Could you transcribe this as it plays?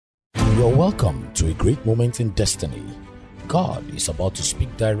You're welcome to a great moment in destiny. God is about to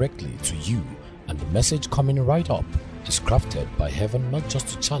speak directly to you, and the message coming right up is crafted by heaven not just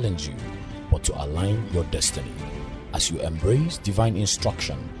to challenge you, but to align your destiny. As you embrace divine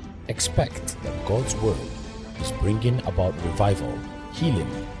instruction, expect that God's word is bringing about revival,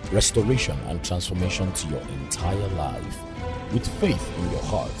 healing, restoration, and transformation to your entire life. With faith in your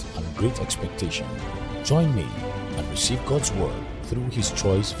heart and great expectation, join me and receive God's word through his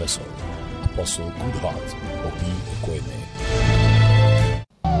choice vessel, Apostle Goodheart Obi Ekweme.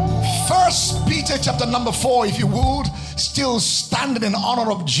 First Peter chapter number 4, if you would, still standing in honor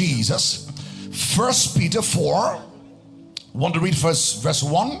of Jesus. First Peter 4, want to read first verse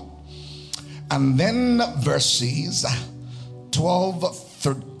 1 and then verses 12,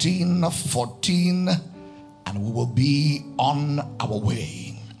 13, 14, and we will be on our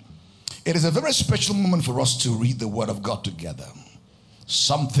way. It is a very special moment for us to read the word of God together.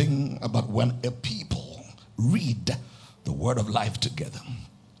 Something about when a people read the word of life together.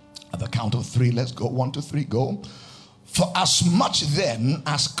 At the count of 3, let's go. 1, 2, 3, go. For as much then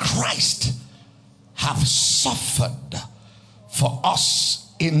as Christ hath suffered for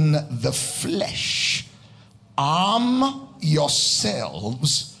us in the flesh, arm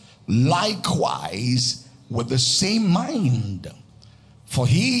yourselves likewise with the same mind. For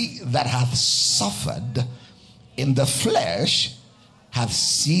he that hath suffered in the flesh hath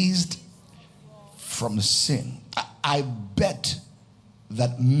ceased from sin. I bet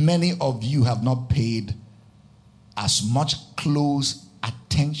that many of you have not paid as much close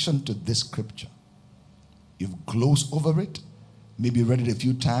attention to this scripture. You've glozed over it, maybe read it a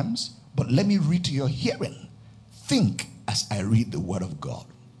few times, but let me read to your hearing. Think as I read the word of God.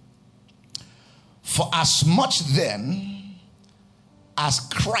 For as much then as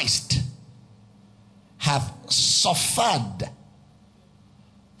Christ hath suffered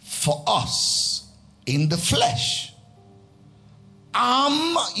for us in the flesh,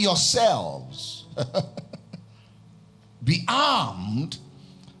 arm yourselves. Be armed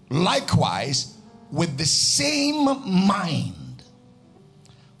likewise with the same mind.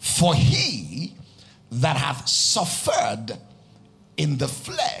 For he that hath suffered in the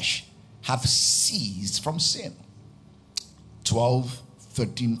flesh hath ceased from sin. 12,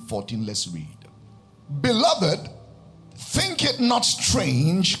 13, 14, let's read. Beloved, think it not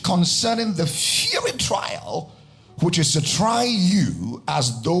strange concerning the fiery trial which is to try you,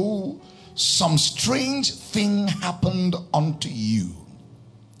 as though some strange thing happened unto you.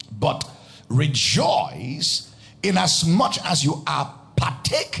 But rejoice inasmuch as you are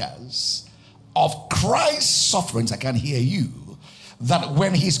partakers of Christ's sufferings. I can hear you. That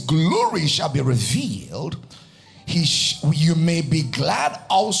when his glory shall be revealed, you may be glad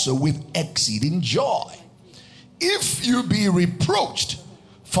also with exceeding joy. If you be reproached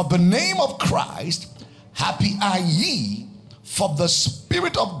for the name of Christ, happy are ye, for the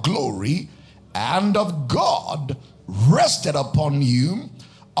Spirit of glory and of God rested upon you.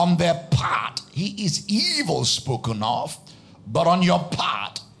 On their part he is evil spoken of, but on your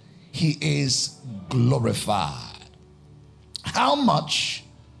part he is glorified. How much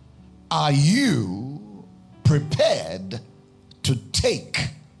are you prepared to take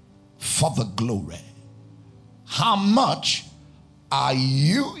for the glory? How much are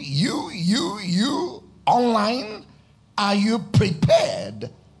you online, are you prepared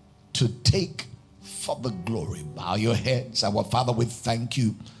to take for the glory? Bow your heads. Our Father, we thank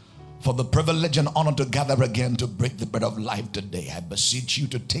you for the privilege and honor to gather again to break the bread of life today. I beseech you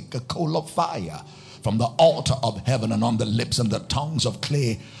to take a coal of fire from the altar of heaven and on the lips and the tongues of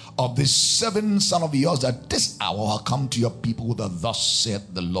clay of this servant son of yours, that this hour will come to your people with a thus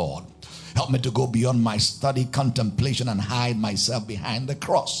saith the Lord. Help me to go beyond my study, contemplation, and hide myself behind the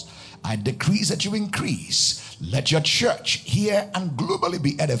cross. I decrease that you increase. Let your church here and globally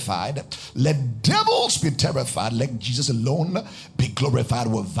be edified. Let devils be terrified. Let Jesus alone be glorified.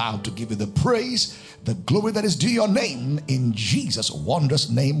 We vow to give you the praise, the glory that is due your name. In Jesus' wondrous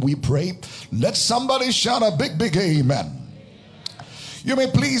name we pray. Let somebody shout a big, big amen. You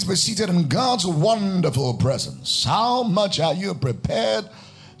may please be seated in God's wonderful presence. How much are you prepared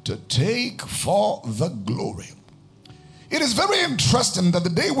to take for the glory? It is very interesting that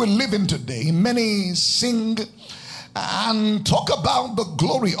the day we live in today, many sing and talk about the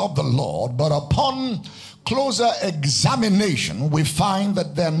glory of the Lord, but upon closer examination, we find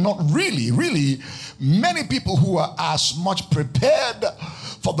that there are not really many people who are as much prepared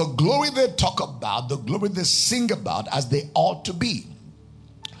for the glory they talk about, the glory they sing about, as they ought to be.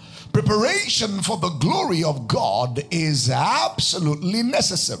 Preparation for the glory of God is absolutely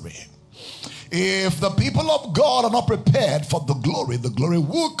necessary. If the people of God are not prepared for the glory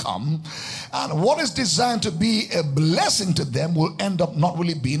will come. And what is designed to be a blessing to them will end up not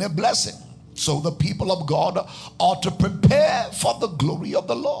really being a blessing. So the people of God ought to prepare for the glory of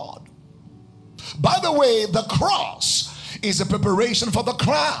the Lord. By the way, the cross is a preparation for the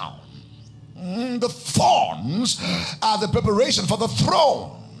crown. The thorns are the preparation for the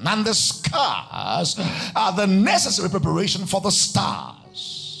throne. And the scars are the necessary preparation for the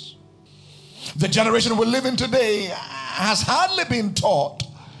stars. The generation we live in today has hardly been taught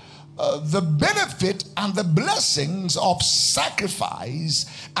the benefit and the blessings of sacrifice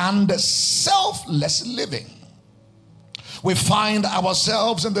and selfless living. We find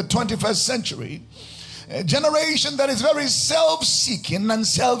ourselves in the 21st century, a generation that is very self-seeking and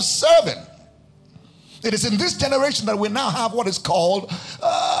self-serving. It is in this generation that we now have what is called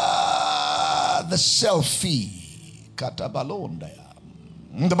the selfie.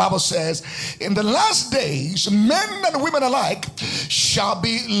 The Bible says, in the last days, men and women alike shall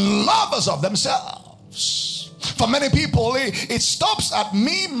be lovers of themselves. For many people, it stops at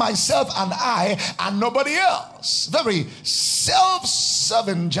me, myself, and I, and nobody else. Very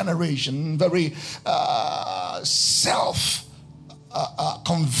self-serving generation, very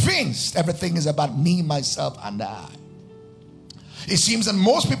convinced everything is about me, myself, and I. It seems that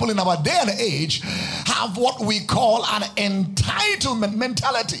most people in our day and age have what we call an entitlement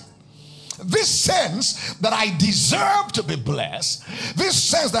mentality. This sense that I deserve to be blessed, this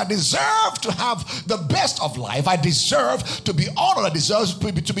sense that I deserve to have the best of life, I deserve to be honored, I deserve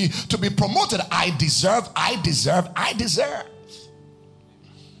to be promoted, I deserve.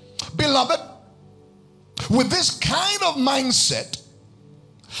 Beloved, with this kind of mindset,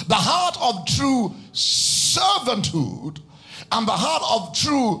 the heart of true servanthood and the heart of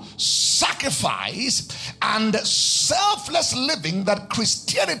true sacrifice and selfless living that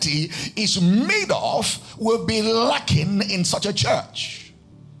Christianity is made of will be lacking in such a church.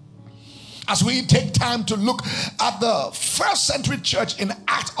 As we take time to look at the first century church in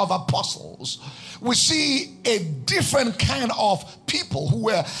Acts of Apostles, we see a different kind of people who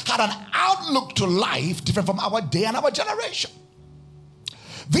had an outlook to life different from our day and our generation.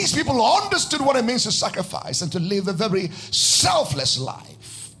 These people understood what it means to sacrifice and to live a very selfless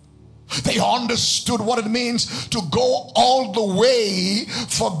life. They understood what it means to go all the way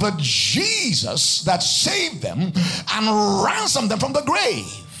for the Jesus that saved them and ransomed them from the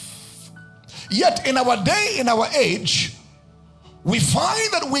grave. Yet in our day, in our age, we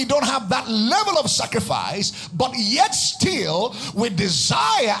find that we don't have that level of sacrifice, but yet still we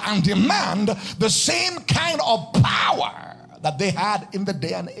desire and demand the same kind of power that they had in the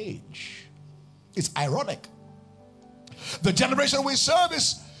day and age. It's ironic. The generation we serve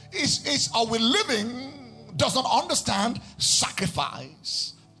are we living does not understand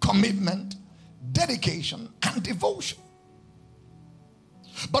sacrifice, commitment, dedication, and devotion.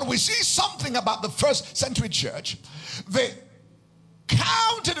 But we see something about the first century church. They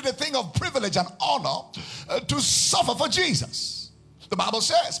counted it a thing of privilege and honor to suffer for Jesus. The Bible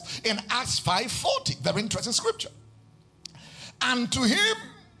says in Acts 5:40, very interesting scripture. And to him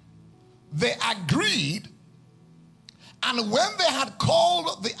they agreed, and when they had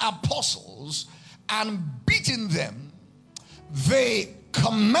called the apostles and beaten them, they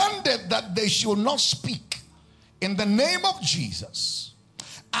commanded that they should not speak in the name of Jesus,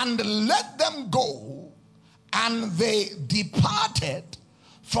 and let them go. And they departed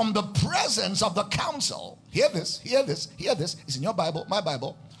from the presence of the council. Hear this, hear this, hear this. It's in your Bible, my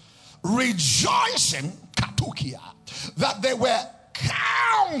Bible. Rejoicing, katukia, that they were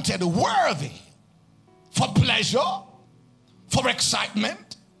counted worthy for pleasure, for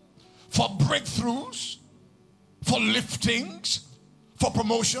excitement, for breakthroughs, for liftings, for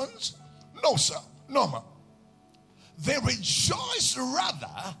promotions. No, sir, no, ma'am. They rejoiced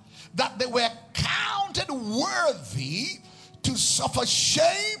rather that they were counted worthy to suffer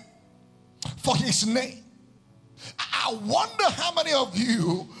shame for his name. I wonder how many of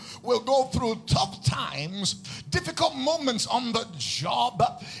you will go through tough times, difficult moments on the job,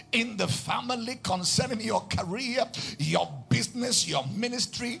 in the family, concerning your career, your business, your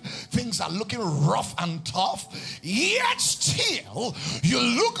ministry. Things are looking rough and tough, yet still you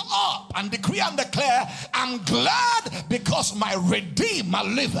look up and decree and declare, I'm glad because my Redeemer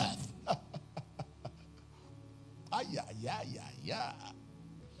liveth.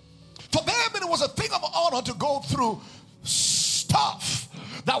 For them it was a thing of honor to go through stuff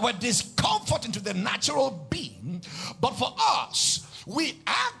that were discomforting to the natural being. But for us, we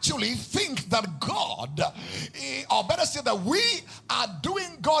actually think that God, or better still, that we are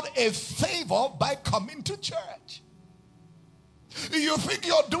doing God a favor by coming to church. You think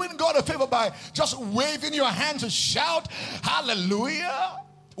you're doing God a favor by just waving your hand to shout hallelujah?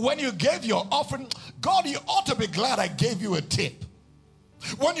 When you gave your offering, God, you ought to be glad I gave you a tip.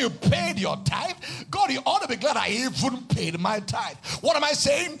 When you paid your tithe, God, you ought to be glad I even paid my tithe. What am I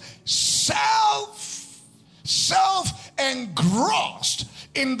saying? Self-engrossed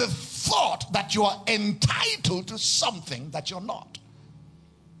in the thought that you are entitled to something that you're not.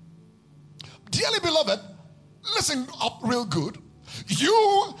 Dearly beloved, listen up real good.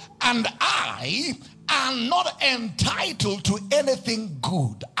 You and I are not entitled to anything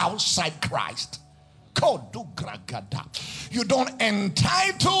good outside Christ. You don't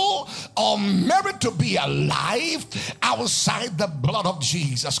entitle or merit to be alive outside the blood of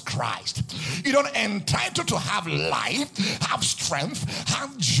Jesus Christ. You don't entitle to have life, have strength,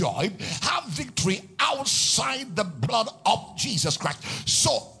 have joy, have victory outside the blood of Jesus Christ.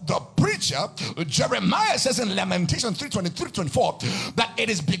 So the preacher Jeremiah says in Lamentation 3:23-24 that it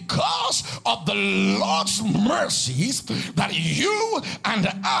is because of the Lord's mercies that you and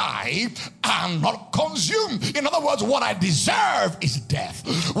I are not consumed. In other words, what I deserve is death.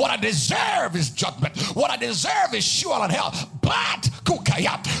 What I deserve is judgment. What I deserve is Sheol and hell. But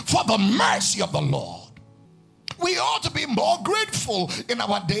for the mercy of the Lord, we ought to be more grateful in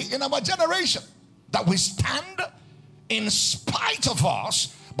our day, in our generation, that we stand in spite of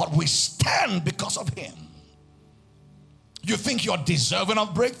us, but we stand because of him. You think you're deserving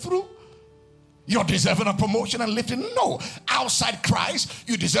of breakthrough? You're deserving of promotion and lifting? No. Outside Christ,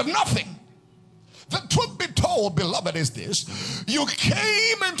 you deserve nothing. The truth be told, beloved, is this: you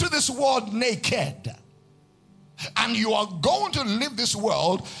came into this world naked, and you are going to leave this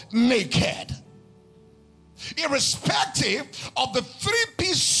world naked. Irrespective of the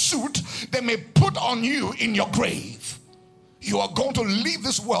three-piece suit they may put on you in your grave, you are going to leave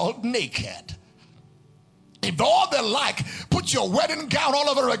this world naked. If all they like, put your wedding gown all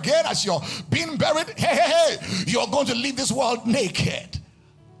over again as you're being buried, hey, you're going to leave this world naked.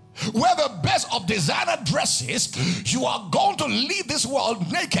 Wear the best of designer dresses, you are going to leave this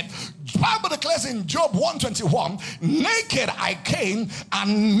world naked. The Bible declares in Job 1:21, naked I came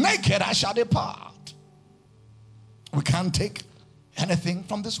and naked I shall depart. We can't take anything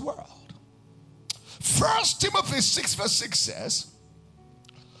from this world. 1 Timothy 6:6 says,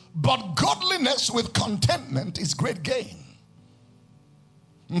 but godliness with contentment is great gain.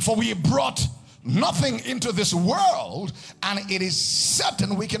 For we brought nothing into this world, and it is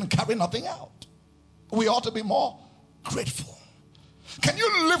certain we can carry nothing out. We ought to be more grateful. Can you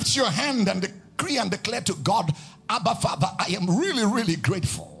lift your hand and decree and declare to God, Abba Father, I am really, really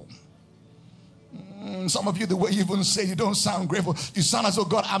grateful. Some of you, the way you even say, you don't sound grateful. You sound as though,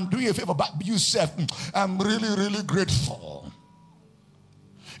 God, I'm doing you a favor, but you said, I'm really, really grateful.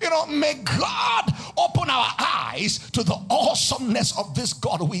 You know, may God open our eyes to the awesomeness of this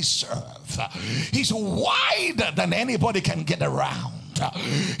God we serve. He's wider than anybody can get around.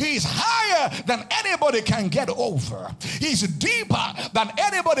 He's higher than anybody can get over. He's deeper than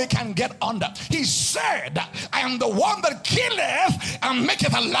anybody can get under. He said, I am the one that killeth and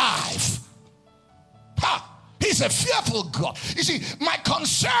maketh alive. He's a fearful God. You see, my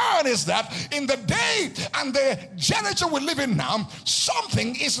concern is that in the day and the generation we live in now,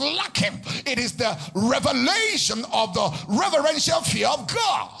 something is lacking. It is the revelation of the reverential fear of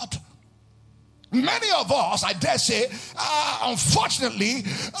God. Many of us, I dare say, unfortunately,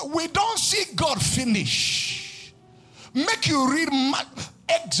 we don't see God finish. Make you read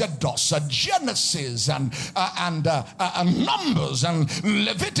Exodus, Genesis, and Numbers, and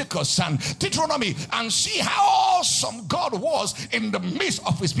Leviticus, and Deuteronomy, and see how awesome God was in the midst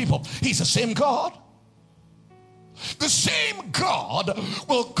of his people. He's the same God. The same God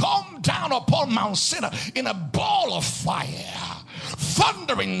will come down upon Mount Sinai in a ball of fire,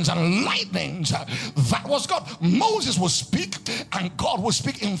 thunderings and lightnings. That was God. Moses will speak, and God will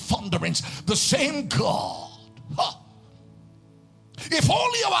speak in thunderings. The same God. If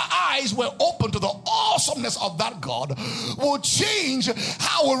only our eyes were open to the awesomeness of that God, would change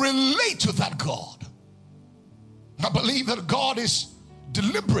how we relate to that God. I believe that God is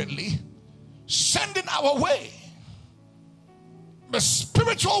deliberately sending our way the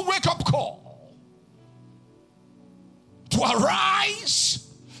spiritual wake-up call to arise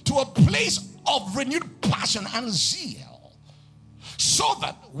to a place of renewed passion and zeal, so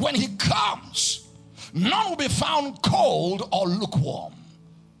that when he comes, none will be found cold or lukewarm,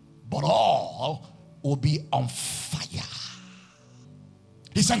 but all will be on fire.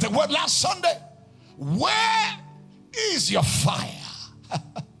 He sent a word last Sunday. Where is your fire?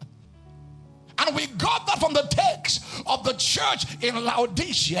 And we got that from the text of the church in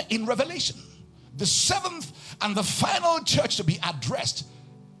Laodicea in Revelation. the seventh and the final church to be addressed,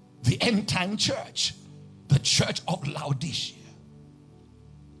 the end time church, the church of Laodicea.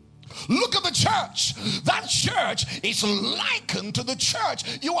 Look at the church. That church is likened to the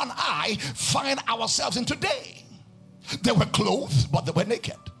church you and I find ourselves in today. They were clothed, but they were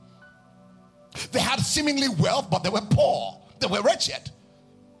naked. They had seemingly wealth, but they were poor. They were wretched.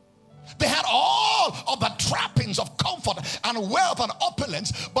 They had all of the trappings of comfort and wealth and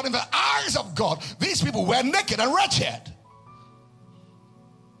opulence, but in the eyes of God, these people were naked and wretched.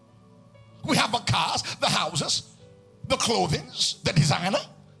 We have the cars, the houses, the clothing, the designer.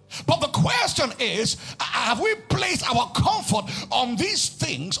 But the question is, have we placed our comfort on these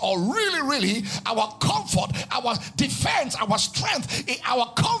things, or really our comfort, our defense, our strength,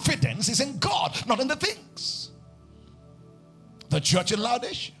 our confidence is in God, not in the things? The church in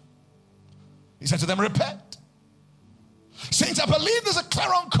Laodicea, he said to them, repent. Saints, I believe there's a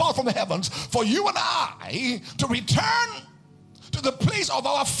clarion call from the heavens for you and I to return to the place of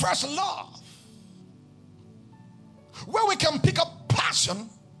our first love, where we can pick up passion,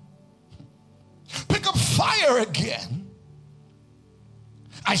 pick up fire again.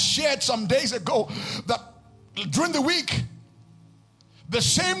 I shared some days ago that during the week, the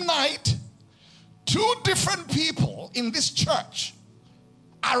same night, two different people in this church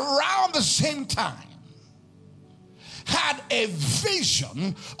around the same time had a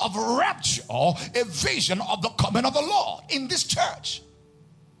vision of rapture, a vision of the coming of the Lord in this church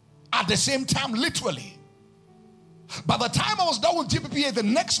at the same time, literally. By the time I was done with GPPA the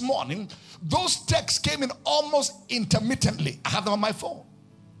next morning, those texts came in almost intermittently. I have them on my phone.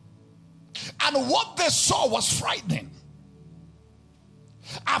 And what they saw was frightening.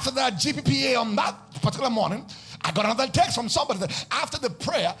 After that GPPA on that particular morning, I got another text from somebody that after the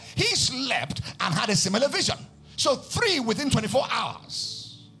prayer, he slept and had a similar vision. So 3 within 24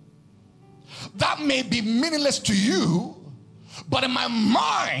 hours. That may be meaningless to you, but in my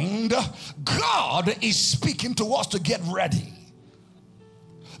mind, God is speaking to us to get ready.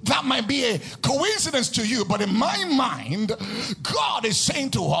 That might be a coincidence to you, but in my mind, God is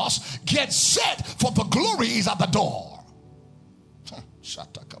saying to us, get set, for the glory is at the door.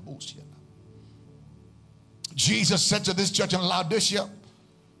 Jesus said to this church in Laodicea,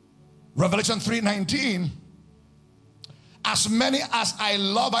 Revelation 3:19, as many as I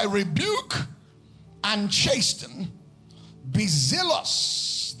love, I rebuke and chasten. Be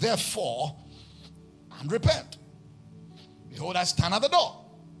zealous, therefore, and repent. Behold, I stand at the door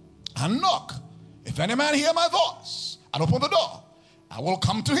and knock. If any man hear my voice and open the door, I will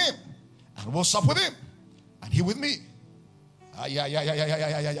come to him and will sup with him and he with me.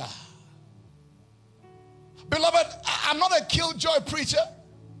 Beloved, I'm not a killjoy preacher.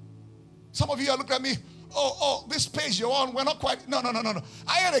 Some of you are looking at me, this page you're on, we're not quite, no.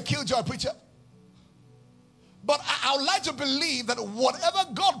 I ain't a killjoy preacher. But I would like to believe that whatever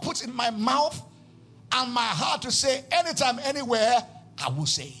God puts in my mouth and my heart to say anytime, anywhere, I will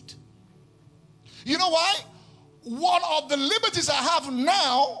say it. You know why? One of the liberties I have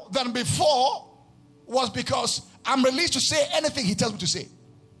now than before was because I'm released to say anything he tells me to say.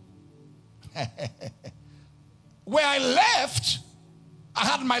 Where I left, I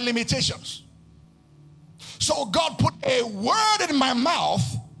had my limitations. So God put a word in my mouth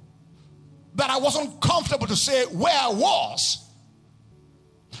that I wasn't comfortable to say where I was.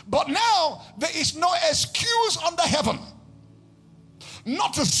 But now there is no excuse under heaven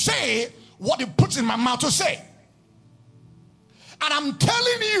not to say what he puts in my mouth to say. And I'm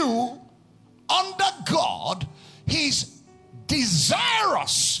telling you, under God, he's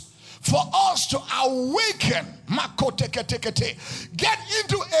desirous for us to awaken, get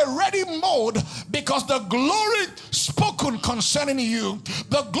into a ready mode, because the glory spoken concerning you,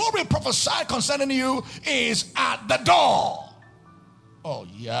 the glory prophesied concerning you is at the door. Oh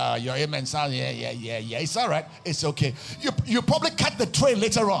yeah, your amen sounds, yeah, it's all right, it's okay. You probably catch the train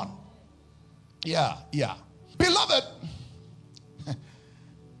later on. Yeah. Beloved,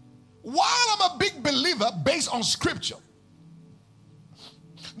 while I'm a big believer based on scripture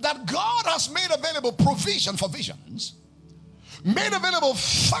that God has made available provision for visions, made available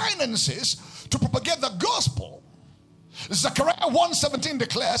finances to propagate the gospel, Zechariah 1:17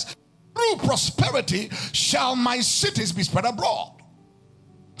 declares, through prosperity shall my cities be spread abroad.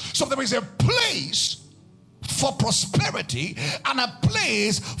 So there is a place for prosperity and a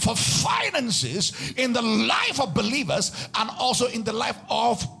place for finances in the life of believers and also in the life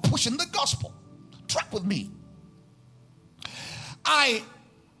of pushing the gospel. Track with me. I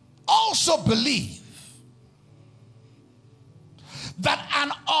also believe that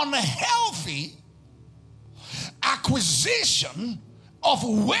an unhealthy acquisition of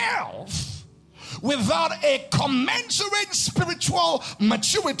wealth without a commensurate spiritual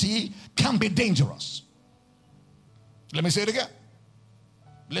maturity can be dangerous. Let me say it again,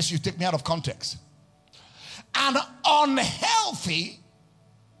 lest you take me out of context. An unhealthy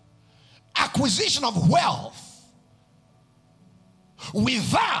acquisition of wealth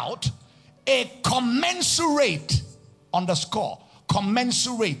without a commensurate, underscore,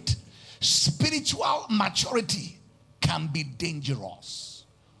 commensurate spiritual maturity can be dangerous.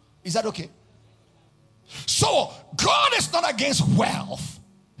 Is that okay? So God is not against wealth.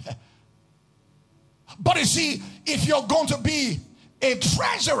 But you see, if you're going to be a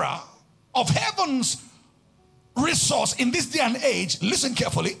treasurer of heaven's resource in this day and age, listen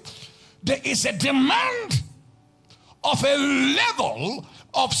carefully, there is a demand of a level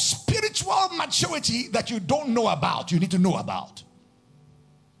of spiritual maturity that you don't know about, you need to know about.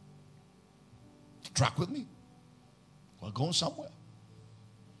 Track with me. We're going somewhere.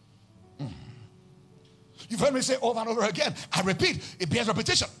 You've heard me say over and over again, I repeat, it bears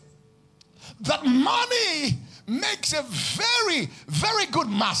repetition, that money makes a very, very good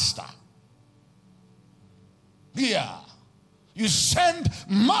master. Yeah. You send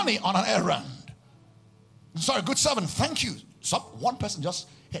money on an errand. Sorry, good servant, thank you. One person just,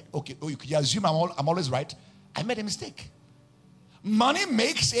 hey, okay, oh, you assume I'm always right. I made a mistake. Money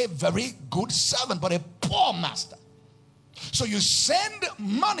makes a very good servant, but a poor master. So you send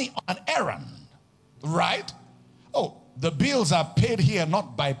money on an errand, right? Oh, the bills are paid here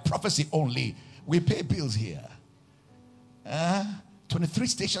not by prophecy only. We pay bills here. 23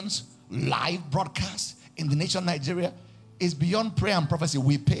 stations, live broadcast in the nation of Nigeria is beyond prayer and prophecy.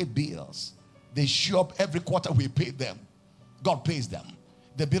 We pay bills. They show up every quarter, we pay them. God pays them.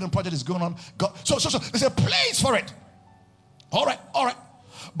 The building project is going on. God, so there's a place for it. All right.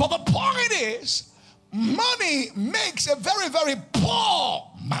 But the point is, money makes a very, very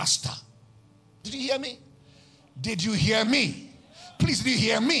poor master. Did you hear me? Did you hear me? Please, did you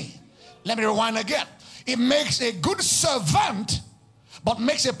hear me? Let me rewind again. It makes a good servant, but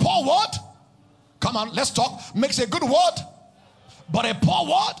makes a poor what? Come on, let's talk. Makes a good what? But a poor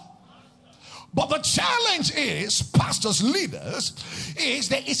what? But the challenge is, pastors, leaders, is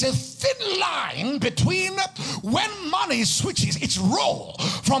there is a thin line between when money switches its role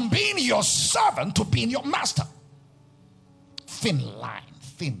from being your servant to being your master. Thin line,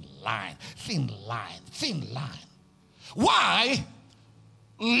 thin line, thin line, thin line. Why?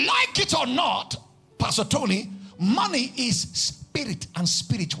 Like it or not, Pastor Tony, money is spirit and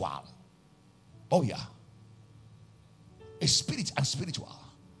spiritual. Oh yeah. It's spirit and spiritual.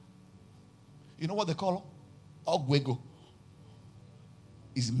 You know what they call Ogwego?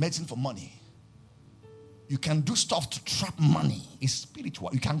 Is medicine for money. You can do stuff to trap money. It's spiritual.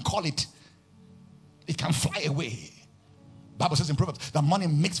 You can call it. It can fly away. Bible says in Proverbs that money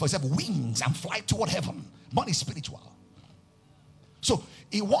makes for itself wings and fly toward heaven. Money is spiritual. So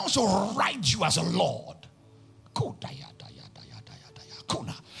he wants to ride you as a lord.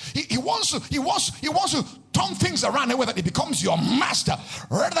 He wants to turn things around in a way that it becomes your master.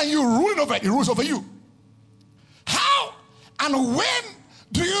 Rather than you ruling over it, he rules over you. How and when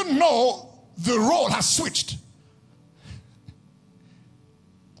do you know the role has switched?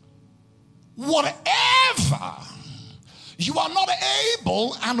 Whatever you are not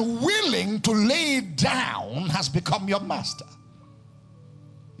able and willing to lay down has become your master.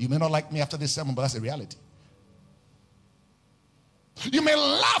 You may not like me after this sermon, but that's a reality. You may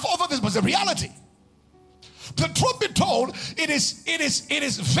laugh over this, but it's a reality. The truth be told, it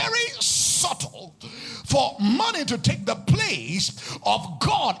is very subtle for money to take the place of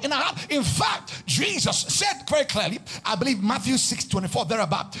God in our heart. In fact, Jesus said very clearly, I believe Matthew 6:24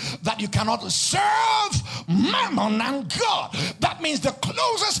 thereabout, that you cannot serve mammon and God. That means the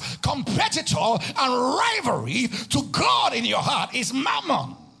closest competitor and rivalry to God in your heart is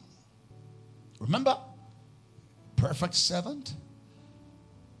mammon. Remember, perfect servant,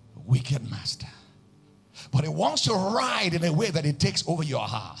 wicked master. But it wants to ride in a way that it takes over your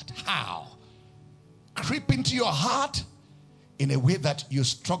heart. How? Creep into your heart in a way that you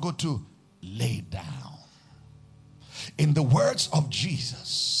struggle to lay down. In the words of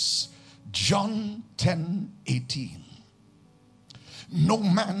Jesus, John 10:18, no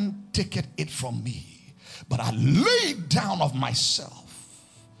man taketh it from me, but I lay down of myself.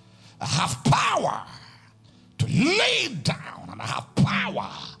 I have power to lay down, and I have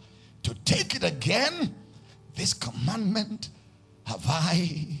power to take it again. This commandment have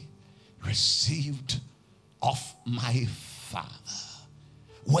I received of my Father.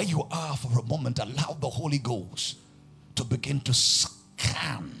 Where you are for a moment, allow the Holy Ghost to begin to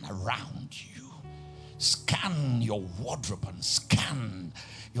scan around you. Scan your wardrobe and scan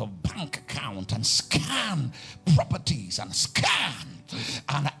your bank account and scan properties and scan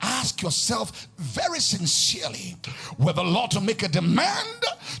and ask yourself very sincerely whether the Lord to make a demand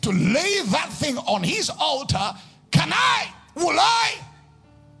to lay that thing on his altar. Can I? Will I?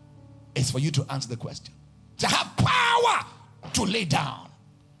 It's for you to answer the question. To have power to lay down,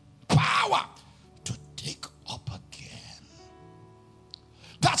 power to take up again.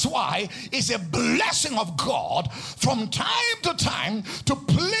 That's why it's a blessing of God from time to time to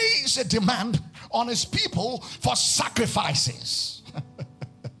place a demand on his people for sacrifices.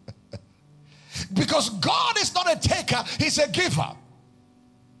 Because God is not a taker, he's a giver.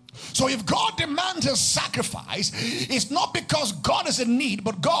 So if God demands a sacrifice, it's not because God is in need,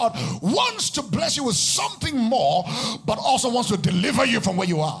 but God wants to bless you with something more, but also wants to deliver you from where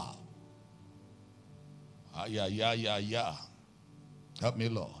you are. Yeah. Help me,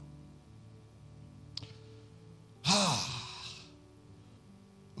 Lord.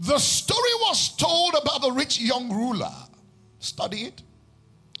 The story was told about the rich young ruler. Study it.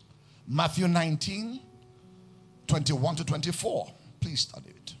 Matthew 19, 21 to 24. Please study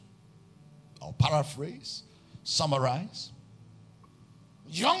it. I'll paraphrase, summarize.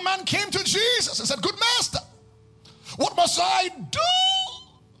 Young man came to Jesus and said, "Good master, what must I do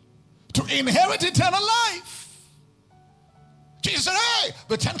to inherit eternal life?" Jesus said, "Hey,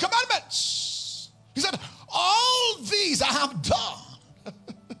 the 10 Commandments." He said, "All these I have done."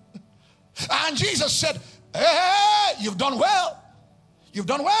 And Jesus said, "Hey, you've done well. You've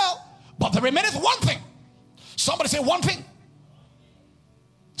done well. But there remaineth one thing." Somebody say one thing.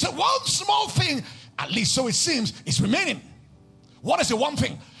 So one small thing, at least so it seems, is remaining. What is the one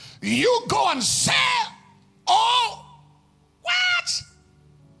thing? You go and sell all. What?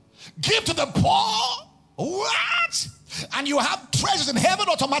 Give to the poor. What? And you have treasures in heaven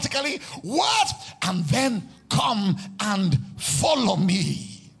automatically. What? And then come and follow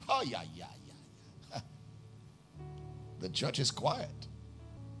me. Oh, yeah. The church is quiet.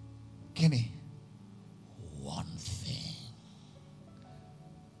 Guinea, one thing.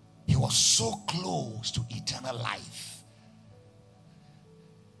 He was so close to eternal life.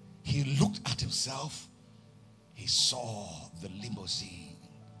 He looked at himself. He saw the limousine.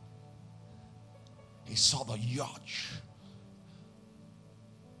 He saw the yacht.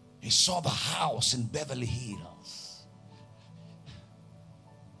 He saw the house in Beverly Hills.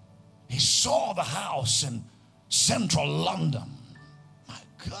 He saw the house in central London. My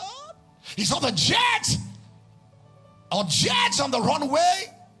God. He saw the jets on the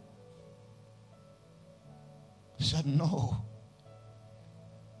runway. He said, "No,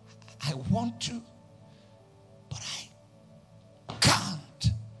 I want to, but I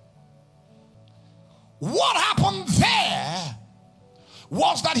can't." What happened there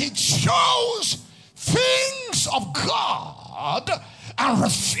was that he chose things of God and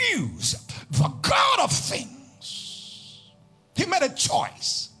refused the God of things. He made a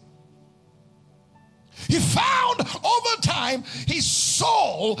choice. He found over time his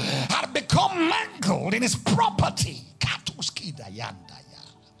soul had become mangled in his property.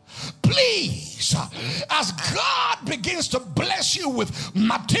 Please, as God begins to bless you with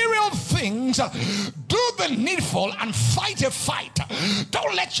material things, do the needful and fight a fight.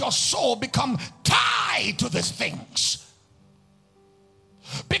 Don't let your soul become tied to these things.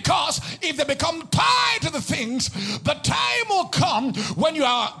 Because if they become tied to the things, the time will come when you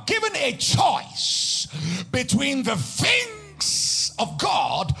are given a choice between the things of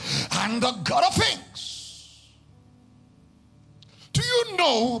God and the God of things. Do you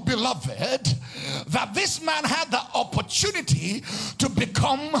know, beloved, that this man had the opportunity to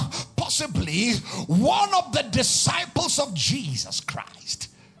become possibly one of the disciples of Jesus Christ?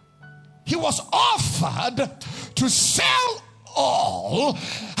 He was offered to sell all,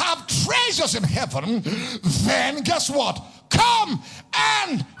 have treasures in heaven, then guess what? Come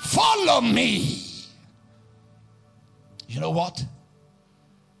and follow me. You know what?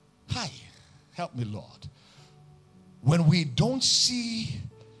 Hi, help me, Lord. When we don't see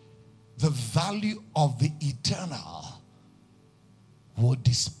the value of the eternal, we'll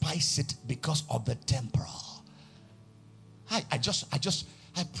despise it because of the temporal. I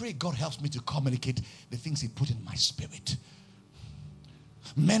pray God helps me to communicate the things he put in my spirit.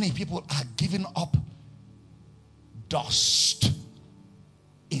 Many people are giving up dust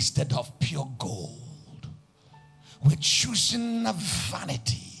instead of pure gold. We're choosing a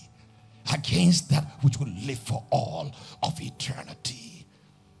vanity against that which will live for all of eternity.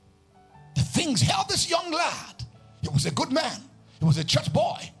 The things held this young lad. He was a good man. He was a church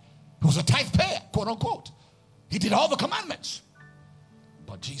boy. He was a tithe payer, quote unquote. He did all the commandments.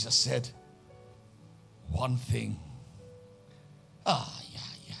 But Jesus said, One thing.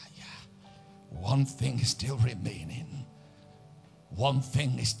 One thing is still remaining. One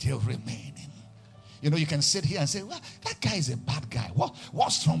thing is still remaining. You know, you can sit here and say, well, that guy is a bad guy.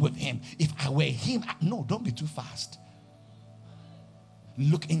 What's wrong with him? If I were him, no, don't be too fast.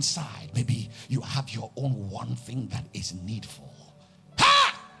 Look inside. Maybe you have your own one thing that is needful.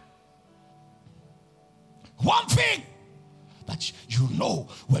 Ha! One thing that you know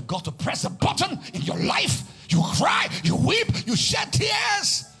we're going to press a button in your life. You cry, you weep, you shed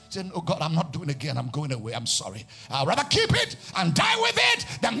tears. Say, oh God, I'm not doing it again. I'm going away. I'm sorry. I'd rather keep it and die with it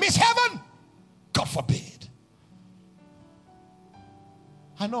than miss heaven. God forbid.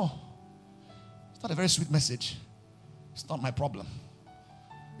 I know. It's not a very sweet message. It's not my problem.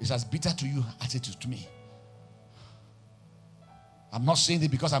 It's as bitter to you as it is to me. I'm not saying this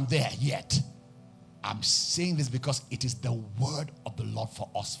because I'm there yet. I'm saying this because it is the word of the Lord for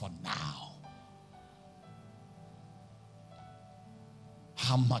us for now.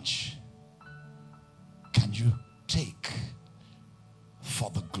 How much can you take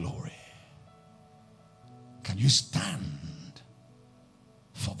for the glory? Can you stand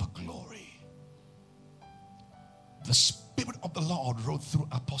for the glory? The Spirit of the Lord wrote through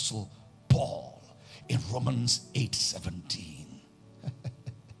Apostle Paul in Romans 8:17.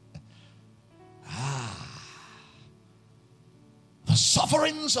 The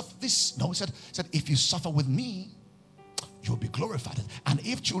sufferings of this. No, he said, if you suffer with me, you'll be glorified. And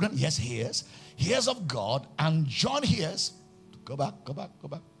if children, yes, hears of God, and John hears. Go back.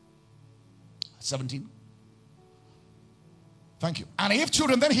 17. Thank you. And if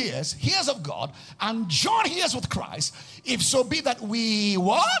children then hears of God, and John hears with Christ, if so be that we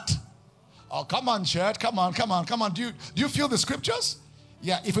what? Oh, come on, church. Come on. Do you feel the scriptures?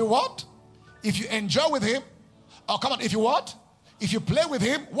 Yeah, if we what? If you enjoy with him. Oh, come on. If you what? If you play with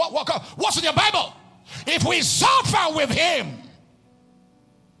him. What's in your Bible? If we suffer with him,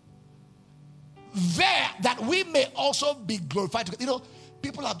 there that we may also be glorified. You know,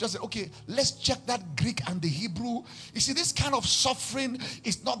 people have just said, okay, let's check that Greek and the Hebrew. You see, this kind of suffering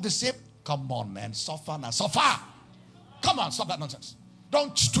is not the same. Come on, man. Suffer now. Suffer. Come on, stop that nonsense.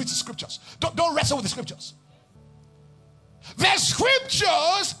 Don't twist the scriptures. Don't wrestle with the scriptures. The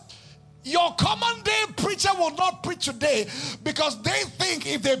scriptures, your common day preacher will not preach today because they think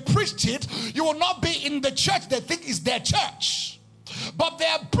if they preached it, you will not be in the church they think is their church. But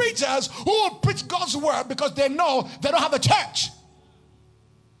there are preachers who will preach God's word because they know they don't have a church.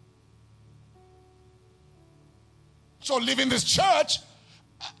 So leaving this church,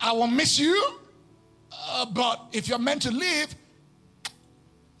 I will miss you. But if you're meant to leave,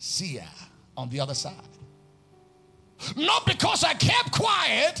 see ya on the other side. Not because I kept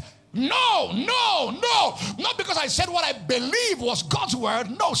quiet. No. Not because I said what I believe was God's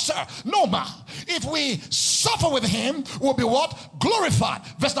word. No, sir. No, ma. If we suffer with him, we'll be what? Glorified.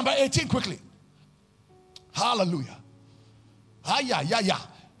 Verse number 18, quickly. Hallelujah. Yeah.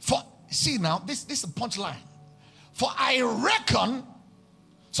 For, see now, this is the punchline. For I reckon,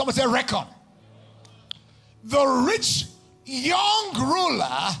 someone say reckon, the rich young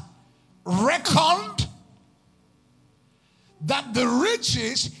ruler reckoned that the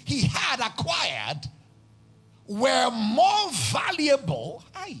riches he had acquired were more valuable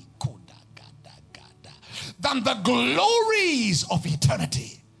than the glories of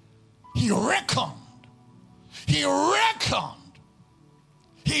eternity. He reckoned.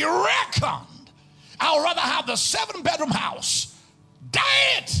 I would rather have the 7-bedroom house, die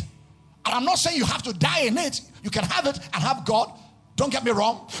it. And I'm not saying you have to die in it. You can have it and have God. Don't get me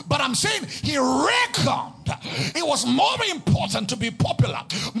wrong. But I'm saying he reckoned it was more important to be popular,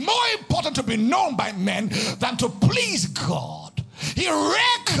 more important to be known by men than to please God. He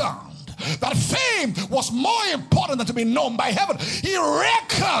reckoned that fame was more important than to be known by heaven. He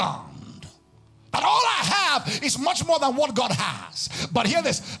reckoned that all I have is much more than what God has. But hear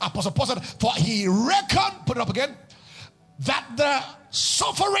this, Apostle Paul said, for he reckoned, put it up again, that the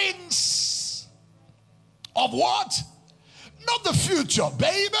sufferings of what? Not the future,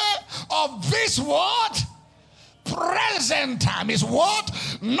 baby, of this what? Present time is what?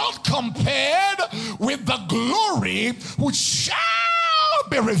 Not compared with the glory which shall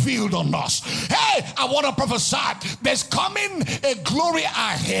be revealed on us. Hey, I want to prophesy, there's coming a glory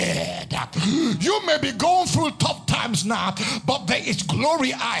ahead. You may be going through tough times now, but there is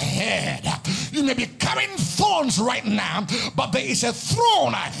glory ahead. You may be carrying thorns right now, but there is a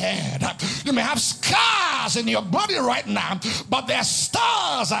throne ahead. You may have scars in your body right now, but there are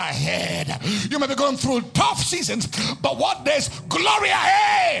stars ahead. You may be going through tough seasons, but what? There's glory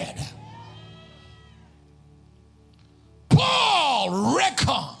ahead. Paul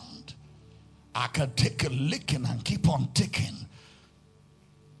reckoned I can take a licking and keep on ticking.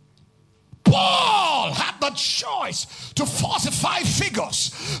 Paul had the choice to falsify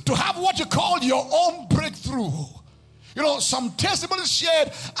figures, to have what you call your own breakthrough. You know, some testimonies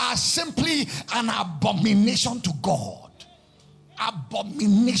shared are simply an abomination to God.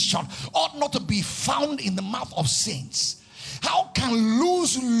 Abomination ought not to be found in the mouth of saints. How can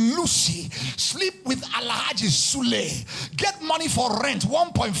Lucy sleep with Alhaji Sule, get money for rent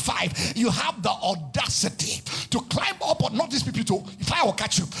 1.5? You have the audacity to climb up on, not these people, to, if I will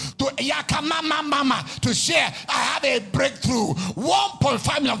catch you, to Yaka Mama to share, I have a breakthrough,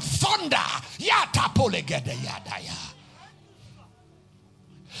 1.5 million, thunder, yata polegede yadaya.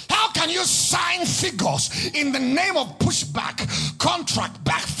 How can you sign figures in the name of pushback, contract,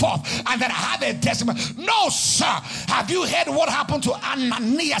 back forth, and then have a testimony? No, sir. Have you heard what happened to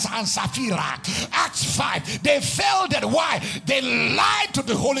Ananias and Sapphira? Acts 5. They fell dead. Why? They lied to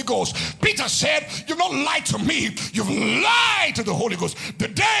the Holy Ghost. Peter said, you've not lied to me. You've lied to the Holy Ghost. The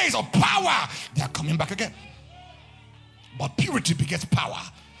days of power, they are coming back again. But purity begets power.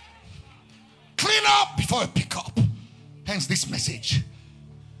 Clean up before you pick up. Hence this message.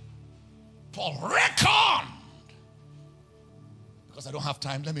 Paul reckoned. Because I don't have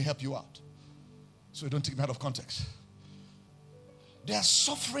time, let me help you out, so you don't take me out of context. There are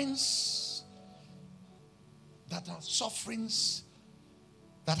sufferings that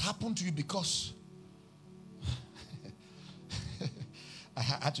happen to you because I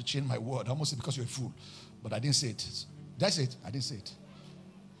had to change my word. I almost said because you're a fool, but I didn't say it. That's it. I didn't say it.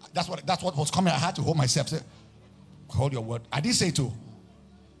 That's what was coming. I had to hold myself. Say, hold your word. I didn't say it too.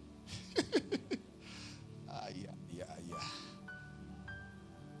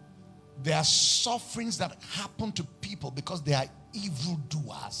 There are sufferings that happen to people because they are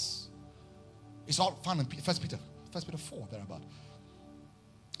evildoers. It's all found in 1 Peter 4, thereabout.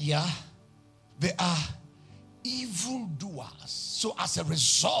 Yeah, they are evildoers. So as a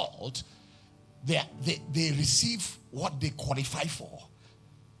result, they receive what they qualify for.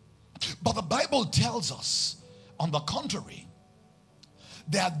 But the Bible tells us, on the contrary,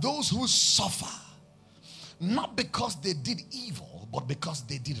 there are those who suffer not because they did evil, but because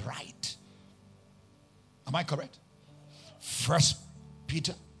they did right. Am I correct? 1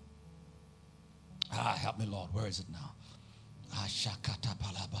 Peter. Help me, Lord. Where is it now?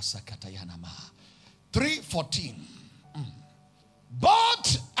 3:14.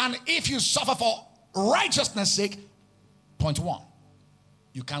 But, and if you suffer for righteousness' sake, point 1.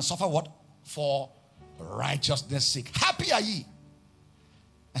 You can suffer what? For righteousness' sake. Happy are ye.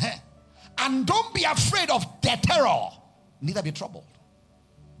 And don't be afraid of the terror, neither be troubled.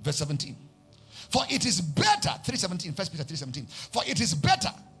 Verse 17. For it is better, 3:17, 1 Peter 3:17. For it is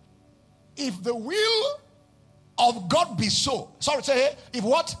better if the will of God be so. Sorry, say if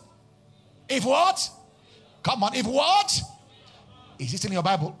what? If what? Come on, if what? Is it in your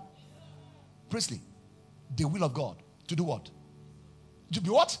Bible? Priestley, the will of God. To do what? To be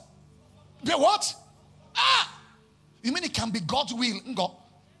what? Be what? You mean it can be God's will?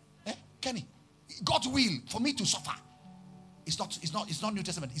 Kenny, God's will for me to suffer. It's not New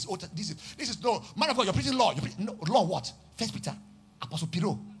Testament. It's Old. This is no man of God. You're preaching law. Law what? 1 Peter, Apostle Peter.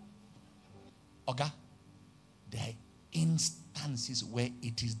 Okay, there are instances where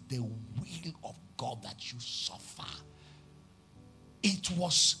it is the will of God that you suffer. It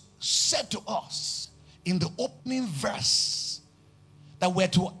was said to us in the opening verse that we're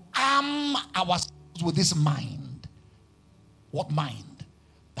to arm ourselves with this mind. What mind?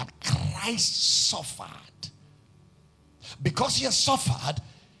 That Christ suffered. Because he has suffered,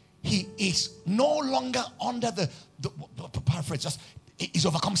 he is no longer under the paraphrase, just he's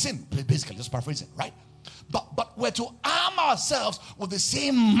overcome sin, basically, just paraphrasing, right? But we're to arm ourselves with the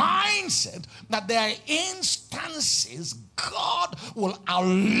same mindset that there are instances God will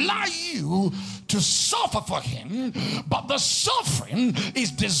allow you to suffer for him, but the suffering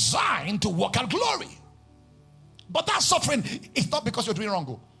is designed to work out glory. But that suffering is not because you're doing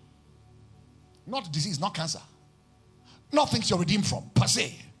wrong. Not disease, not cancer. Not things you're redeemed from, per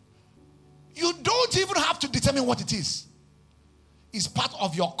se. You don't even have to determine what it is. It's part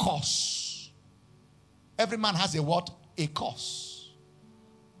of your course. Every man has a what? A course.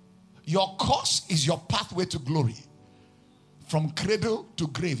 Your course is your pathway to glory. From cradle to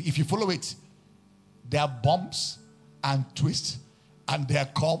grave. If you follow it, there are bumps and twists and there are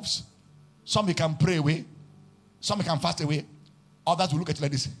curves. Some you can pray away. Some you can fast away. Others will look at you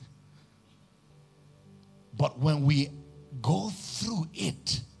like this. But when we go through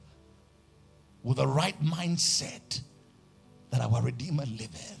it with the right mindset that our Redeemer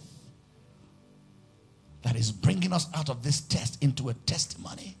liveth, that is bringing us out of this test into a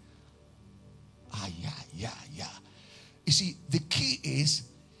testimony, Yeah. You see, the key is,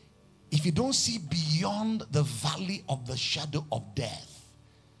 if you don't see beyond the valley of the shadow of death,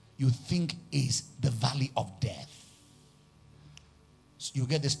 you think is the valley of death. So you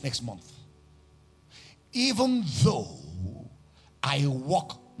get this next month. Even though I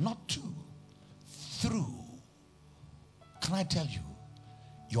walk not to, through. Can I tell you,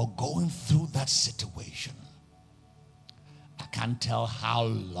 you're going through that situation. I can't tell how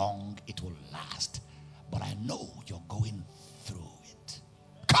long it will last, but I know you're going through it.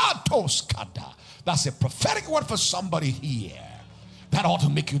 Katos kada. That's a prophetic word for somebody here. That ought to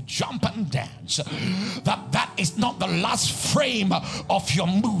make you jump and dance. That is not the last frame of your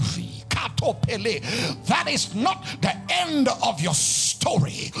movie. That is not the end of your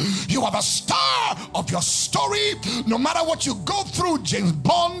story. You are the star of your story. No matter what you go through, James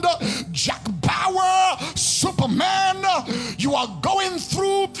Bond, Jack Bauer, Superman, you are going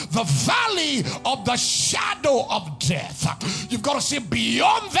through the valley of the shadow of death. You've got to see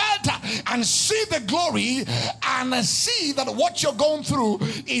beyond that and see the glory and see that what you're going through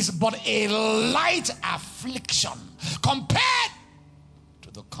is but a light affliction compared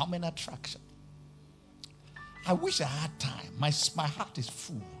to the coming attraction. I wish I had time. My heart is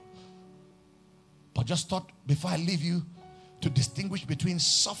full. But just thought before I leave you to distinguish between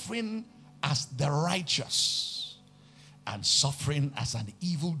suffering as the righteous and suffering as an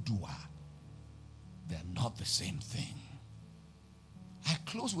evildoer. They're not the same thing. I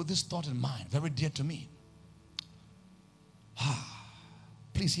close with this thought in mind, very dear to me.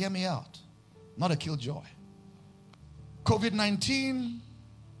 Please hear me out. Not a killjoy. COVID-19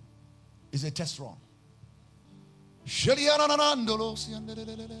 is a test run.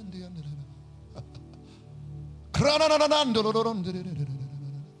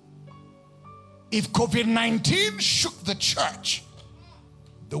 If COVID-19 shook the church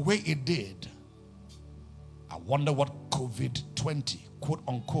the way it did, I wonder what COVID-20, quote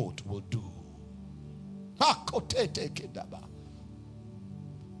unquote, will do.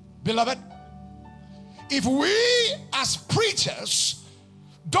 Beloved, if we as preachers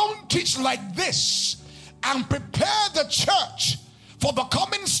don't teach like this and prepare the church for the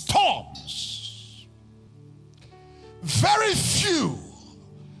coming storms, very few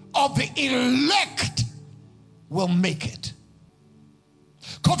of the elect will make it.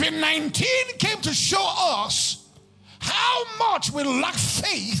 COVID-19 came to show us how much we lack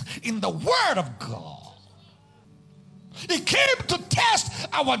faith in the Word of God. It came to test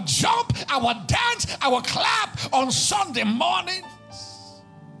our jump, our dance, our clap on Sunday mornings.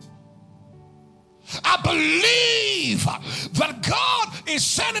 I believe that God is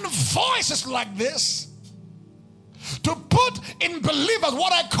sending voices like this to put in believers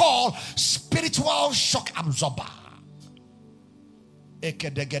what I call spiritual shock absorber.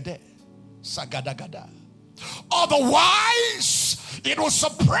 Ekedegede, sagadagada. Otherwise, it will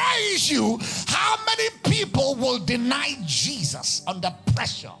surprise you how many people will deny Jesus under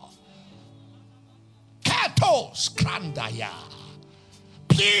pressure. Katos krandaya.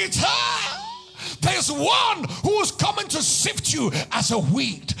 Peter, there's one who's coming to sift you as a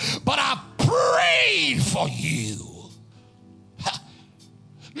wheat, but I prayed for you.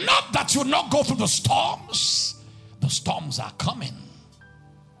 Not that you'll not go through the storms. The storms are coming.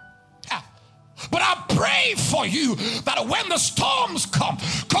 But I pray for you that when the storms come,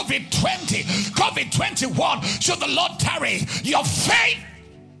 COVID-20, COVID-21, should the Lord tarry, your faith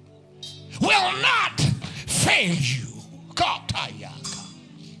will not fail you.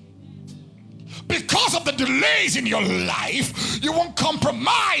 Because of the delays in your life, you won't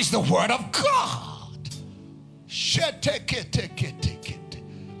compromise the word of God.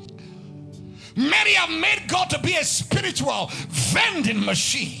 Many have made God to be a spiritual vending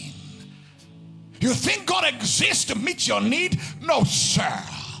machine. You think God exists to meet your need? No, sir.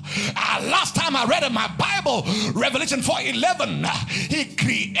 Last time I read in my Bible, Revelation 4:11, he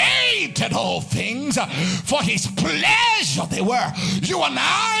created all things for his pleasure. They were. You and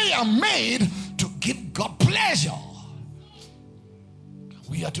I are made to give God pleasure.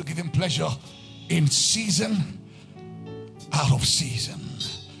 We are to give him pleasure in season, out of season.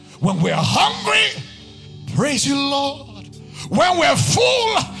 When we're hungry, praise you, Lord. When we're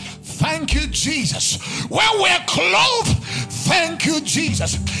full, thank you, Jesus. When we're clothed, thank you,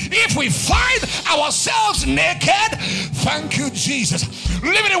 Jesus. If we find ourselves naked, thank you, Jesus.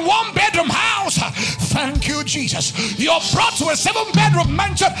 Living in one bedroom house, thank you, Jesus. You're brought to a 7-bedroom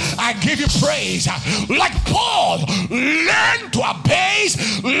mansion, I give you praise. Like Paul, learn to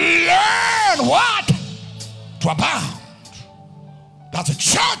abase, learn what? To abound. That's a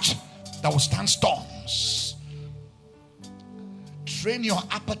church that will stand storms. Train your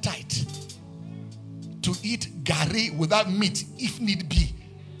appetite to eat gari without meat if need be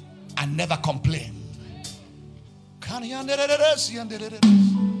and never complain.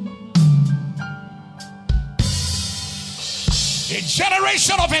 A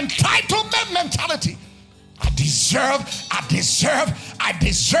generation of entitlement mentality. I deserve.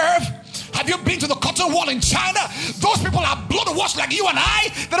 Have you been to the Cotton Wall in China? Those people are blood washed like you and I.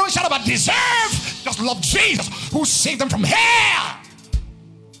 They don't shout about deserve. Just love Jesus who saved them from hell.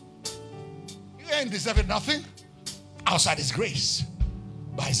 You ain't deserving nothing outside His grace.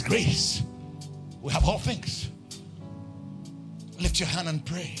 By His grace, we have all things. Lift your hand and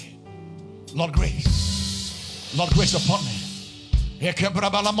pray. Lord, grace. Lord, grace upon me.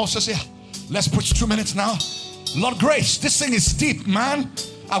 Let's preach 2 minutes now. Lord, grace. This thing is deep, man.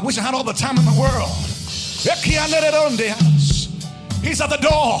 I wish I had all the time in the world. He's at the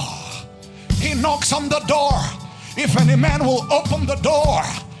door. He knocks on the door. If any man will open the door,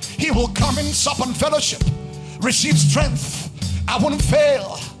 he will come in, sup and fellowship, receive strength. I won't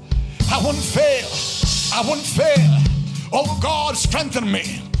fail. I won't fail. I won't fail. Oh God, strengthen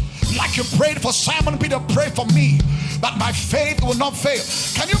me. Like you prayed for Simon Peter, pray for me that my faith will not fail.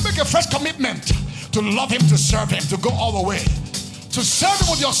 Can you make a fresh commitment to love Him, to serve Him, to go all the way? To serve Him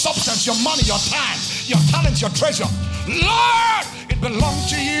with your substance, your money, your time, your talents, your treasure. Lord, it belongs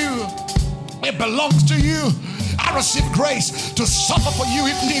to you. It belongs to you. I receive grace to suffer for you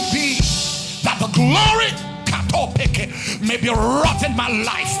if need be, that the glory may be wrought in my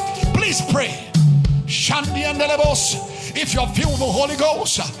life. Please pray. Shandi and Delebos. If you're filled with the Holy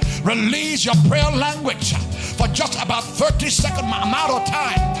Ghost, release your prayer language for just about 30 seconds amount of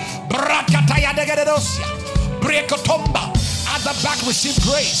time. Breakotomba. At the back, receive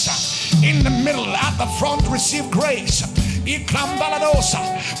grace. In the middle, at the front, receive grace. The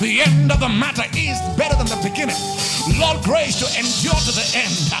end of the matter is better than the beginning. Lord, grace to endure to the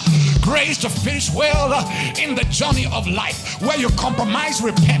end. Grace to finish well in the journey of life. Where you compromise,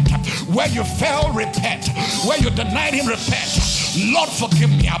 repent. Where you fell, repent. Where you denied Him, repent. Lord,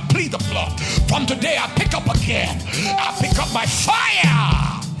 forgive me. I plead the blood. From today, I pick up again. I pick up my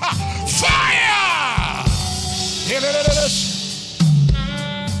fire. Fire!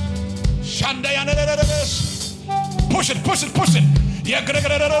 Push it, push it, push it.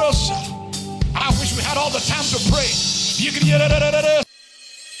 I wish we had all the time to pray.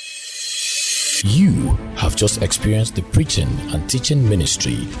 You have just experienced the preaching and teaching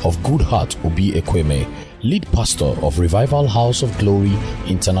ministry of Goodheart Obi Ekweme, lead pastor of Revival House of Glory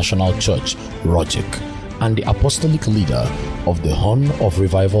International Church, Rogic, and the apostolic leader of the Horn of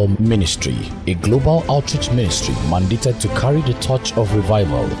Revival Ministry, a global outreach ministry mandated to carry the torch of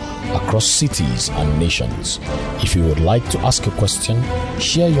revival across cities and nations. If you would like to ask a question,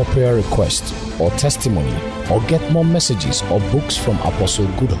 share your prayer request or testimony, or get more messages or books from Apostle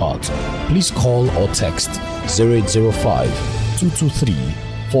Goodheart, please call or text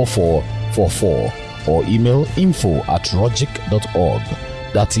 0805-223-4444 or email info@rogic.org.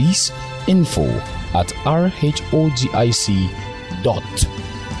 That is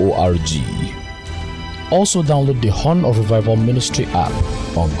info@rhogic.org. Also download the Horn of Revival Ministry app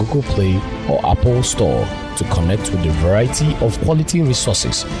on Google Play or Apple Store to connect with the variety of quality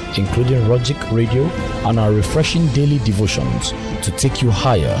resources, including Rogic Radio and our refreshing daily devotions to take you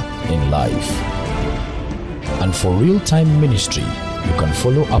higher in life. And for real-time ministry, you can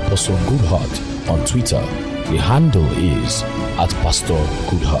follow Apostle Goodheart on Twitter. The handle is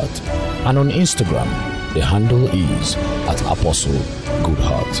 @PastorGoodheart. And on Instagram, the handle is @Apostle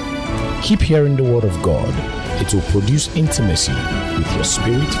Goodheart. Keep hearing the Word of God. It will produce intimacy with your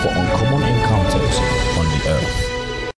spirit for uncommon encounters on the earth.